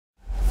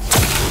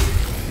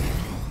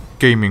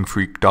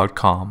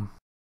gamingfreak.com.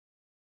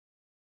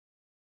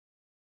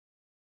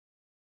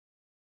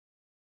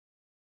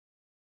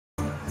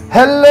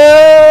 Hello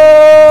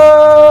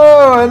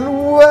and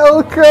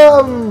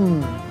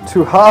welcome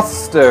to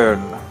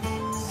Hearthstone.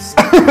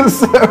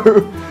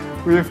 So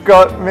we've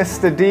got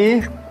Mr.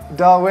 D,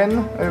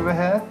 Darwin, over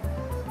here,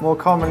 more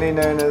commonly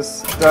known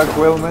as Doug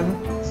Willman,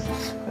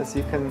 as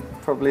you can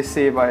probably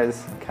see by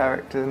his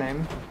character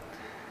name.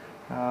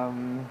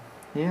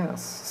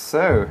 Yes,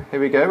 so here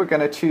we go, we're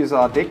going to choose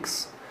our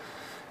dicks.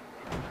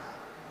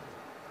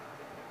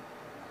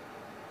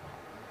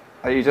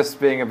 Are you just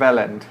being a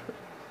bellend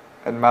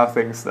and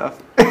mouthing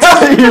stuff?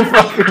 You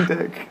fucking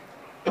dick.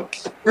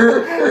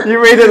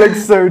 You made it look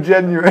so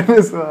genuine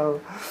as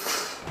well.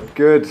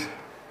 Good.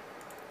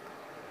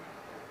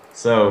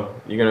 So,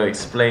 you're going to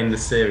explain the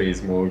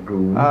series more,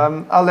 Goon?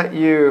 I'll let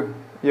you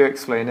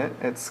explain it.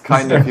 It's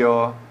kind of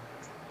your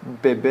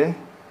baby.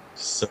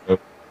 So,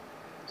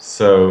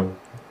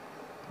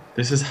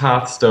 this is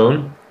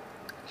Hearthstone.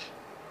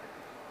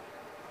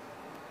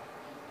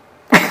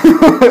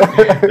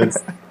 It's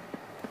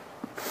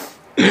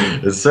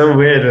so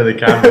weird with the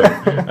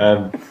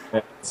camera.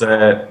 It's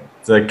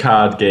a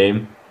card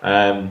game.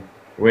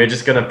 We're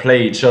just gonna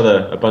play each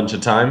other a bunch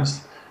of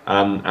times,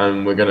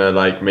 and we're gonna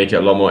like make it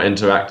a lot more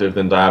interactive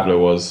than Diablo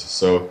was.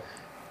 So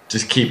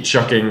just keep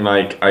chucking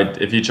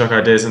if you chuck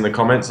ideas in the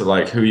comments of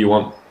like who you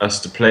want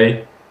us to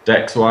play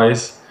decks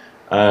wise,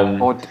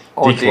 or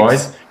deck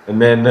wise, and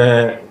then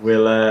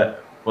we'll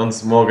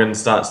once Morgan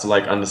starts to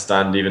like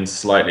understand even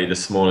slightly the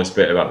smallest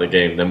bit about the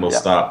game, then we'll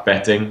start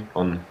betting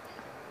on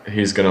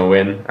who's going to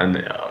win,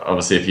 and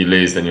obviously if you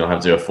lose then you'll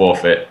have to do a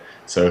forfeit,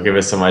 so give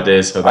us some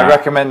ideas for that. I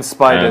recommend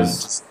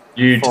spiders.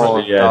 You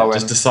totally,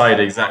 just decide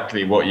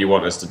exactly what you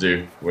want us to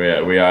do.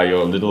 We are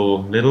your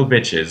little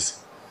bitches.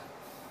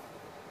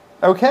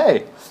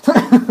 Okay.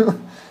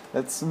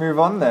 Let's move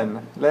on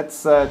then.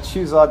 Let's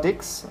choose our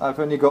dicks. I've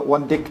only got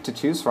one dick to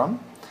choose from.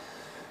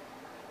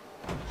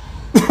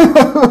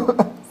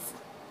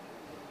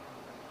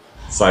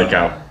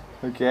 Psycho.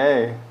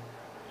 Okay.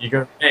 You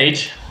go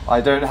Mage.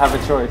 I don't have a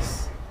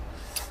choice.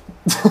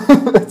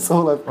 That's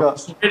all I've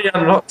got. You really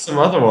unlock some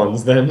other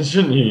ones then,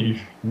 shouldn't you?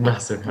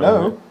 Massive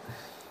helmet. No.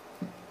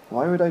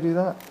 Why would I do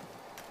that?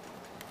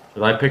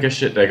 Should I pick a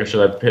shit deck or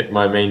should I pick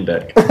my main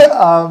deck?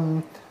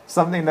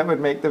 Something that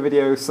would make the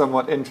video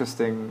somewhat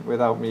interesting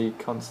without me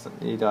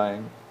constantly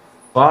dying.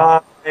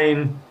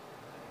 Fine.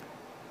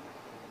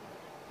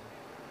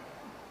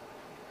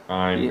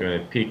 I'm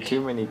gonna pick.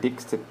 Too many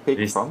dicks to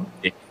pick from.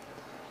 Dick.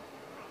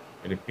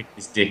 I'm gonna pick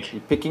this dick.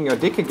 You're picking your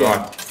dick again.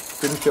 Right.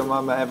 Didn't your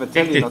mama ever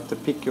tell you not to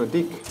pick your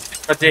dick?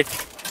 My dick.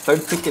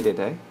 Don't pick it,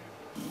 eh?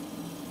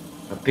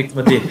 I picked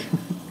my dick.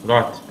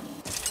 Right.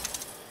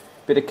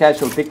 Bit of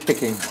casual dick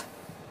picking.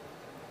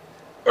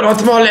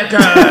 Not more lekker!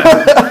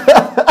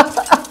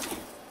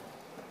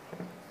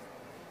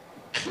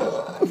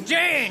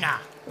 Jaina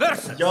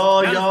versus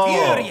Yo.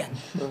 Hellluuurrr.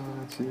 Oh,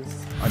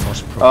 jeez. I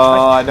must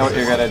Oh, I know what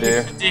you're gonna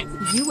do.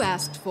 You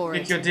asked for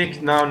Pick it. your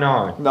dick. No.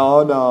 No.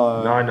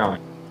 I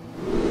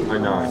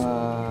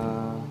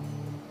know.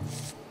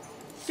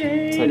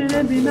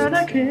 Take Be not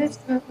a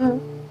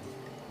crystal.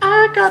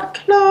 I got a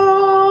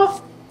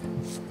claw.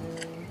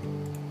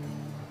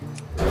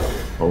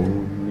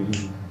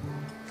 Only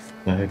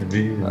like a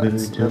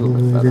That's a little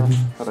bit better.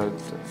 But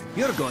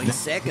You're going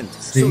second,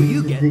 so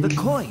you get the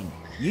coin.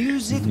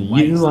 Use it You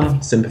wisely.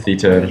 are sympathy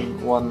turn.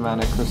 one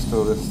mana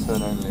crystal this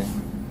turn only.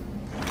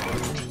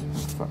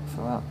 Fuck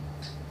for that.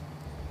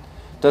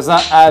 Does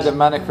that add a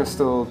mana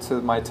crystal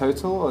to my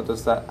total, or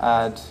does that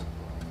add?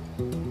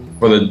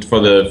 For the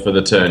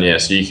turn,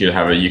 yes. Yeah,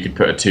 so you could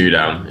put a 2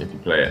 down if you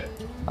play it.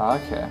 Ah,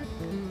 okay.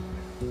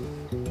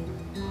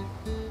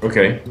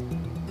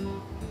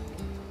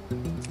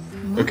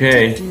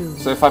 Okay.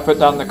 So if I put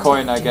down the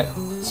coin, I get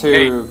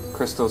 2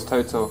 crystals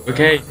total.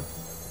 Okay.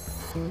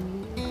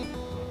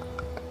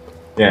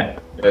 Yeah.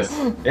 Yes.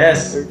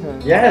 Okay.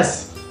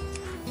 Yes.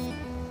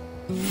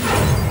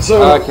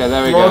 So Okay,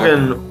 there we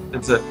go.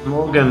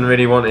 Morgan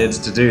really wanted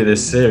to do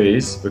this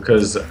series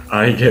because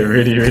I get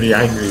really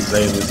angry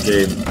playing this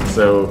game.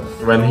 So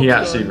when he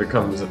actually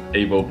becomes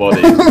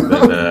able-bodied,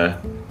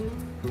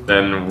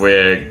 then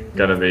we're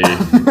gonna be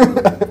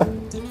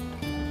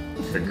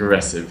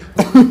aggressive.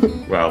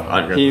 Well,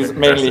 I'm gonna. He's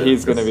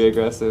gonna be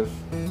aggressive.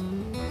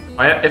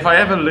 If I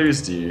ever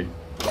lose to you,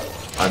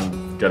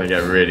 I'm gonna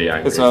get really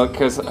angry. As well,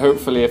 because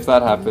hopefully if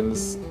that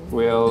happens,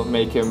 we'll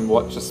make him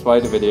watch a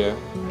spider video.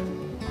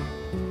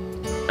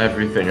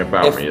 Everything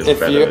about me is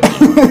better you,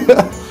 than you.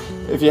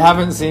 If you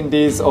haven't seen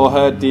Dee's or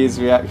heard Dee's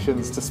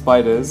reactions to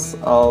spiders,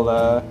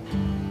 I'll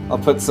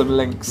put some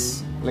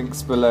links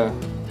below.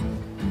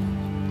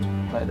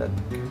 Like that.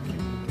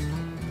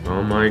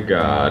 Oh my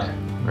god.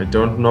 I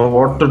don't know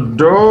what to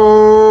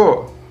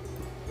do!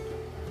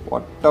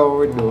 What are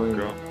we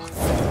doing?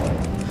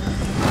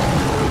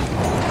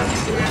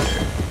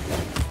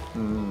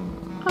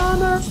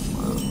 God.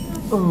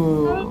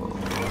 Oh.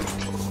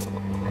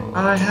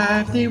 I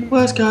have the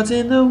worst cards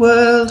in the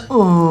world.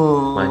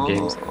 Oh. My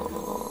games.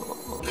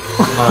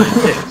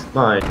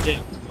 My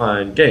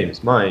Mind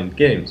games, mind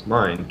games,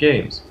 mind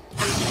games.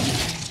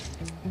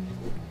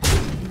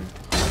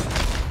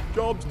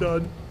 Job's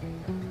done.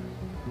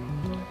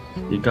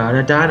 You got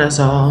a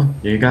dinosaur,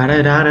 you got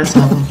a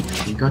dinosaur,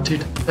 you got to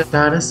the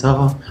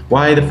dinosaur.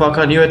 Why the fuck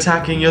aren't you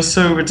attacking? You're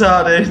so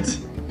retarded.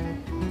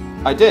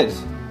 I did.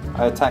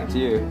 I attacked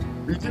you.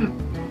 You didn't.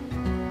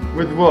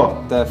 With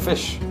what? The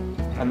fish,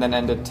 and then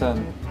ended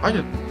turn. I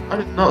did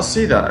not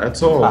see that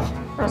at all.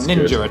 That's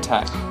Ninja good.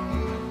 attack.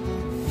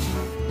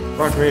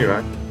 Fuck me,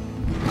 right?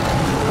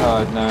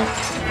 Oh no.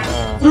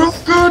 Oh,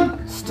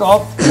 good.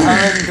 Stop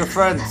having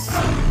defense.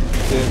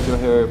 Give your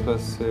hero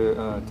plus 2.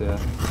 Oh dear.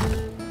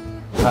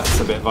 That's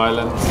a bit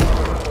violent.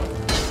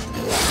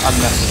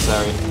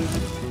 Unnecessary.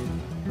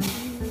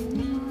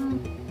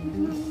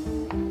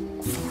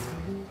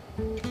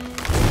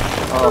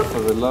 Oh, for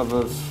the love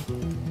of...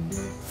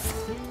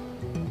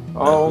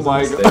 Oh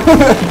my god.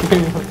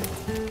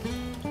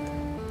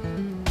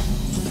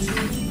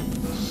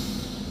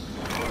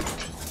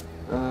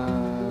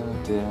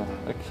 Dear.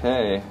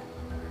 Okay.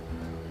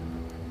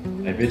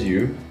 I bid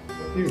you.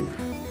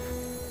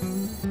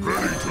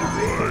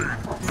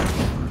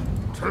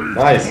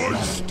 Nice.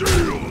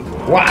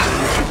 Whack.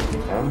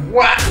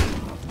 Whack.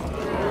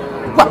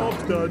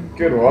 Job's done.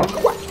 Good one.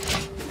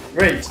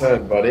 Great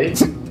turn, buddy.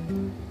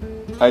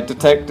 I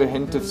detect a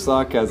hint of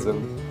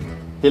sarcasm.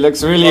 He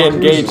looks really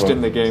engaged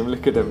in the game.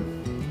 Look at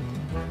him.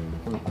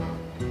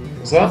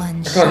 What's that? I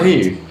can't hear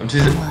you. I'm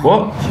too.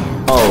 What?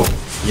 Oh,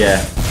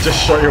 yeah.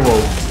 Just shot your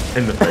wolf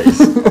in the face.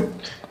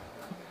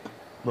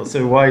 Not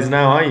so wise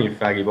now, are you,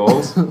 faggy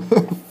balls?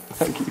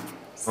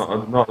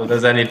 Not that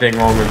there's anything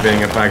wrong with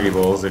being a faggy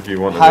balls if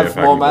you want to be a Have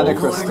faggy more mana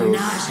balls. crystals.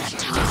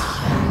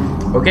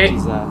 Okay,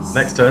 Jesus.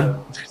 next turn.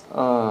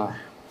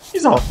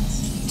 Jesus.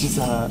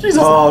 Jesus.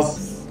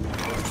 Jesus.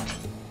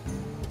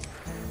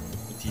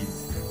 It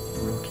is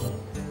rookie.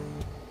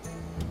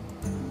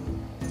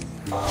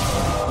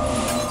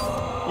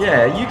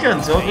 Yeah, you can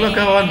talk. Look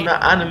how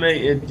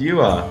animated you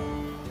are.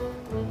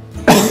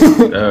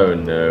 Oh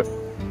no.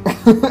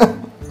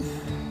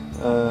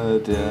 Oh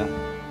dear.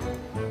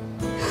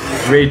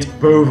 Great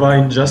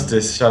bovine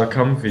justice shall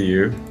come for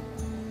you.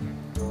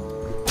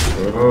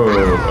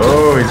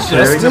 Oh, he's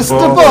sharing the Justice the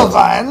ball.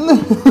 bovine!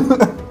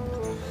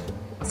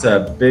 It's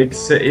a big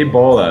city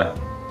baller.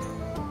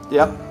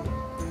 Yep.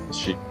 The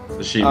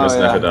sheep must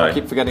never I die.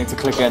 keep forgetting to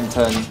click end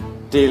turn.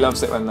 D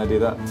loves it when I do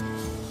that.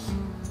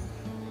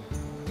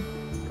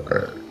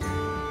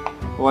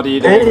 What are you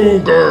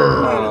doing?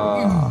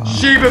 Ogre!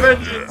 Sheep of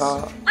vengeance!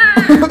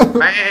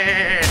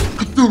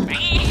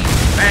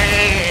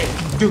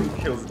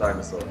 Kills the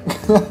dinosaur.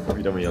 What have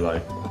you done with your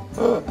life?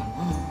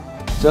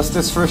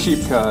 Justice for a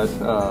sheep card.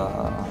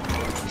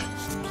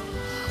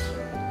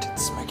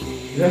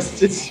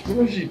 Yes, it's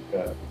a sheep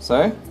card.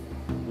 So?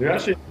 You're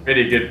actually in a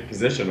really good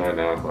position right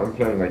now. I'm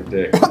playing like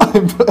Dick.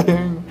 I'm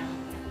playing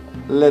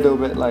a little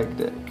bit like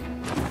Dick.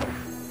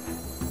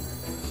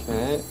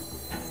 Okay.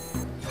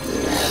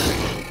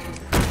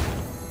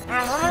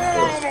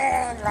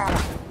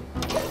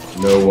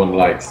 No one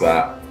likes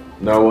that.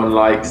 No one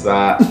likes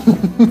that.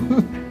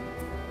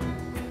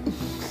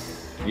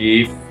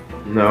 Eve.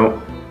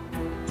 No.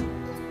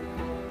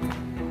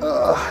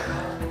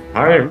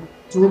 Time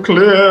to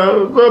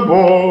clear the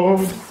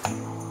board.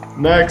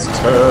 Next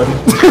turn.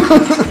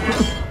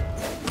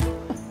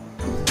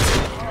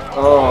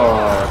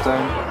 Oh,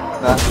 don't.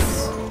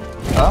 That's.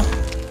 Huh?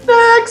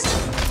 Next.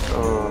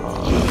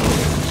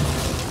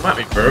 Oh. Might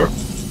be bro.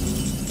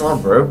 Come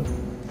on, bro.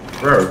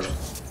 Bro.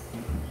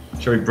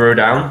 Shall we bro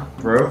down,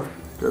 bro?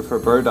 Go for a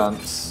bro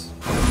dance.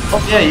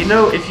 Oh yeah, you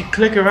know, if you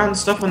click around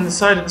stuff on the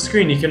side of the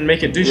screen, you can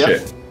make it do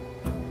shit.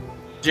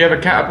 Do you have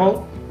a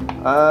catapult?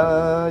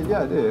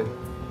 Yeah, I do.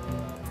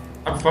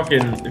 I'm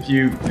fucking. If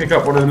you pick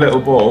up one of the little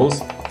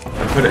balls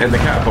and put it in the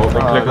catapult,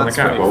 then click on the that's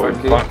pretty catapult.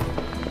 funky.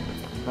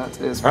 That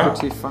is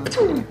pretty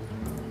funky.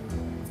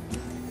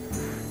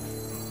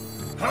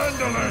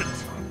 Handle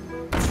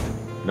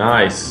it.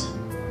 Nice.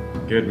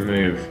 Good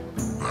move.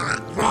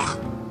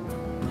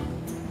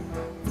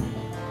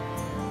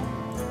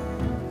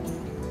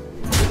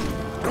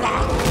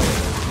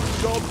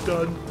 Job's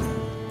done.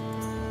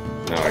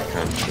 No, I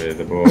can't clear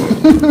the board.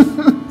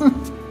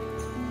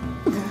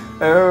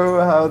 Oh,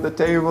 how the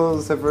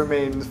tables have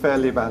remained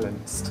fairly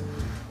balanced.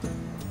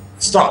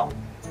 Stop!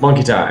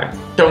 Monkey time!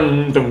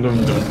 Dum dum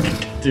dum dum.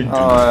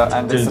 Oh,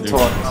 and it's a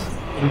taunt.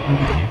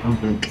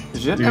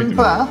 Je n'aime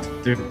pas.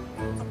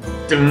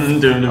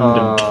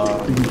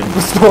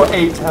 Restore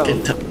 8 health.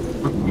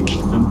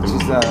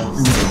 Jesus.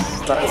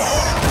 That's...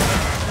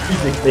 I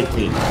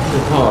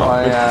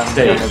am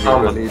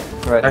gonna be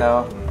relieved right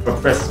now.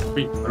 What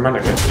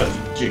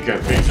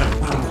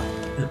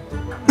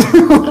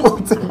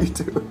are you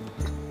doing?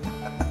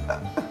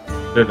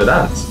 Do the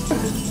dance.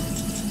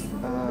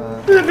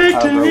 The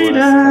victory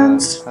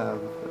dance.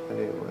 Have a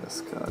worse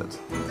card.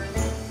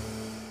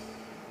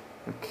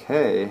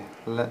 Okay,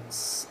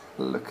 let's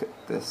look at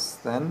this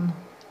then.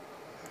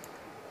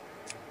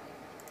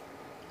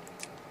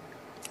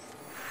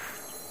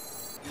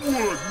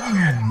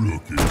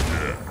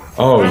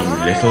 Oh, you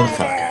little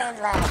fucker.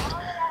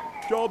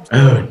 Job's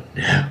Oh done.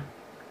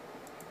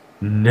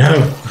 no.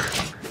 No.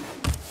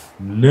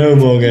 No,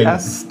 Morgan.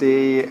 Yes,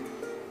 the...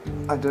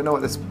 I don't know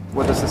what this...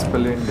 What does this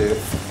balloon do?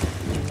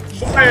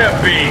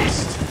 Fire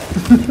beast.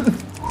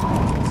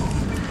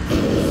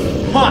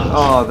 Punch.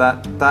 Oh,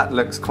 that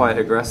looks quite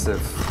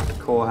aggressive.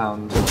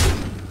 Corehound.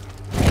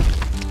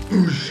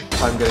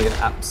 I'm gonna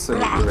get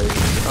absolutely raged.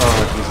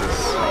 Oh,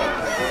 Jesus.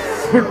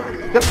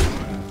 Yep.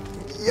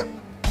 Yep.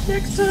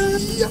 Next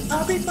time,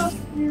 I'll be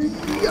busting you.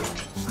 Yep.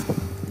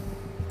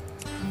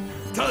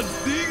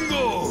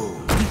 Tadingo!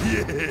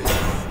 Yes!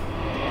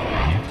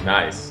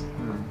 Nice.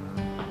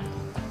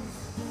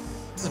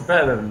 This is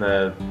better than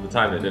the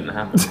time it didn't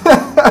happen.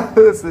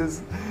 This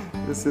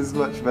is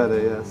much better,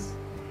 yes.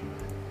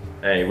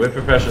 Hey, we're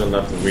professional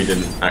enough that we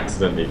didn't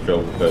accidentally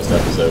film the first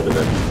episode and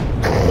then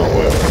not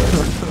work.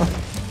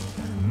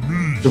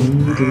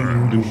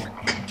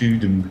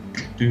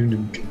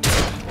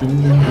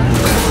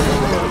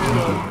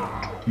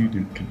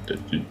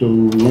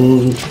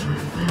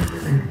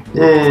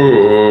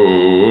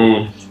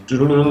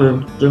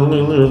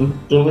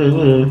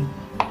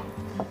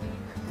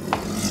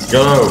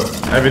 Go!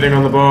 Everything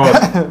on the board!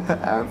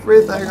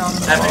 Everything on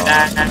the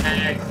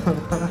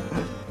board.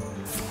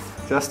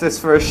 Justice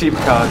for a sheep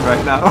card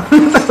right now.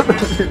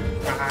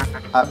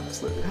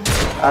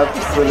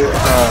 Absolute.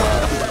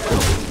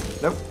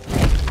 Nope.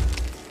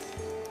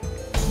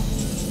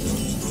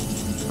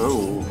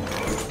 Oh.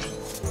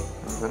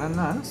 Very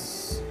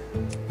nice.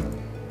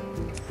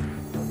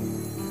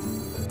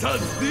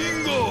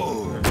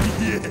 Tadingo!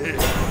 Yes!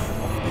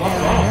 They'll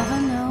never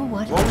know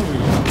what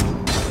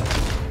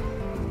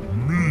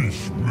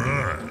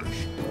Smash!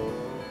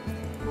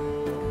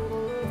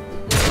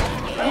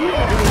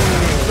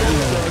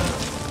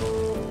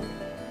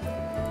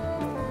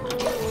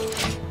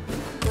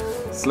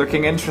 It's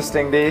looking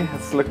interesting, D.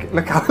 It's look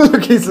how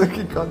he's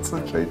looking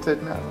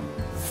concentrated now.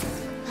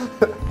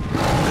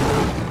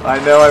 I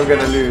know I'm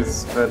gonna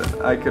lose,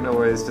 but I can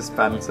always just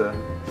banter.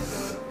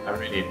 I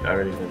really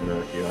didn't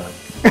know if you are.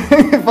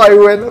 If I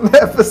win on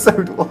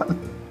episode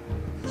 1.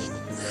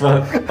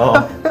 Fuck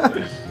off.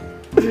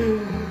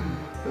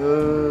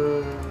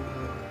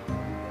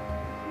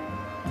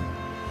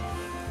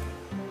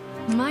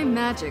 my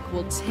magic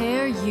will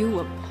tear you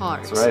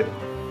apart. That's right.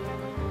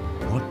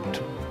 What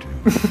to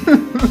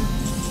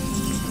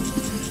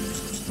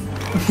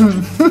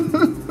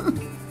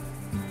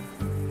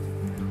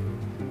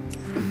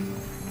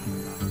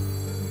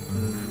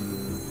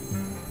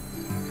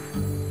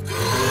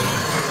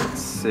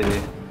Let's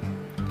see.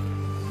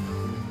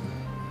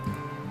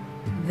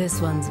 This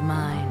one's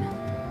mine.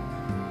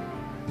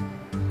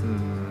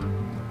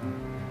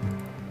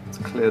 Let's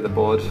clear the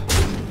board.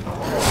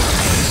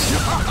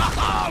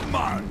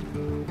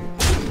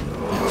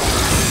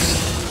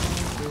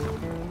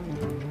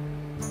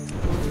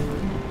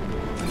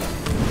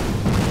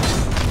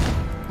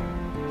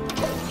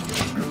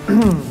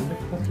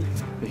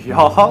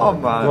 Yeah,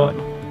 man. What?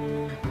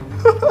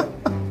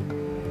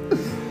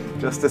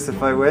 Justice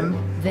if I win.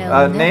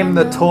 They'll Name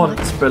never the know taunt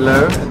what-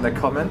 below in the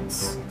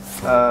comments.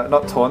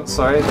 Not taunt,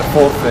 sorry, the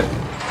forfeit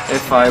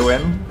if I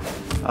win.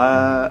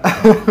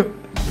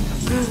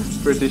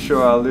 Pretty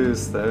sure I'll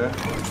lose though.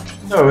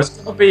 No, it's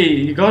gotta be.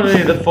 You gotta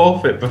do the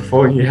forfeit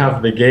before you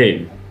have the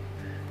game.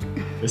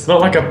 It's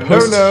not like a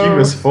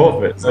posthumous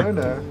forfeit. It's like,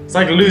 no. it's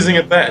like losing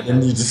a bet and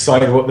then you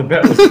decide what the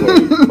bet was for.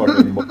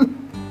 Fucking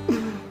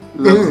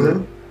Loves it.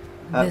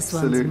 This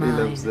one's Absolutely mine.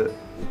 loves it.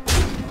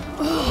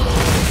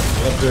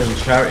 I'm doing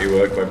charity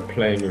work by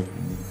playing with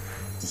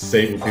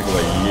disabled people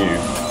like you.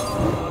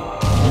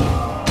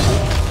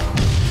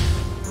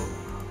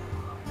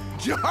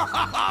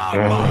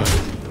 Ugh.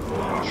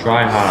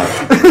 Try hard.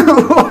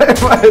 Why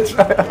am I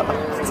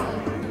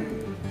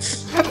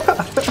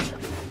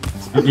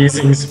trying?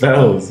 Using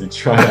spells, you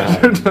try I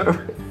hard. don't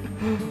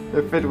know.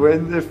 If it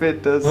wins, if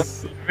it does.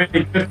 That's a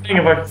really good thing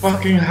if I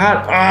fucking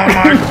had. Oh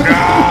my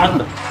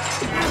god!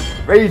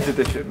 Rage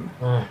edition.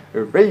 Oh.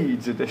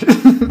 Rage edition.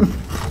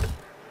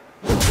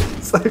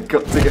 So I've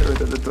got to get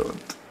rid of the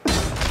taunt.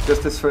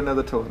 Justice for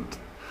another taunt.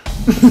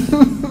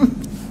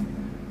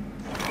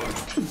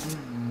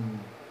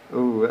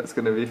 Oh, that's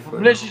gonna be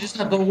fun. Literally just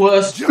had the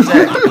worst deck in the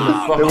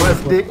fucking The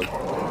worst dick.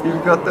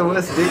 You've got the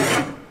worst dick.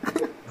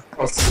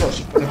 Oh,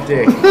 such a good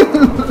dick.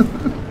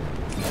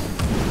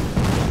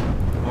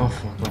 Oh,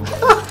 fuck off.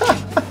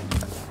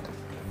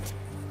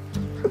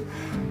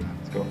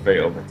 It's got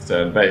fatal next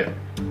turn.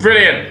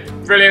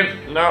 Brilliant! Brilliant!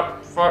 No,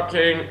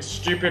 fucking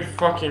stupid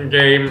fucking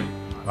game.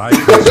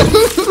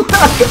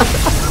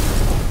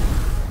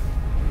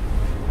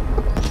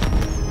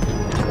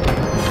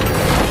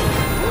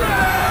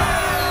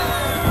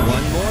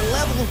 One more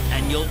level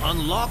and you'll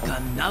unlock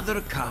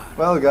another card.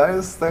 Well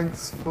guys,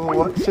 thanks for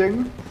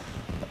watching.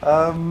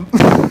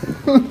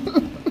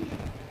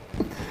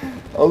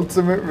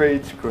 Ultimate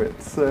Rage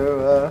Quit.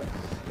 So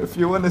if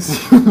you want to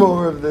see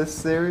more of this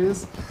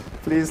series,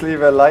 please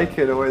leave a like.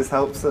 It always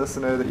helps us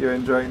know that you're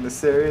enjoying the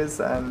series,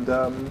 and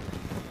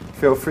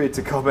feel free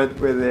to comment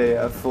with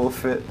a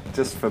forfeit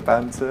just for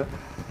banter.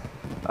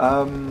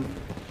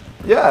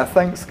 yeah,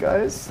 thanks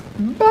guys.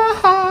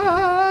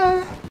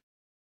 Bye!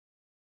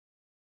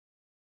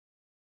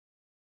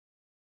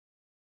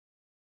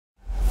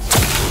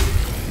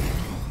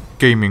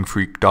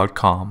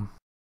 GamingFreak.com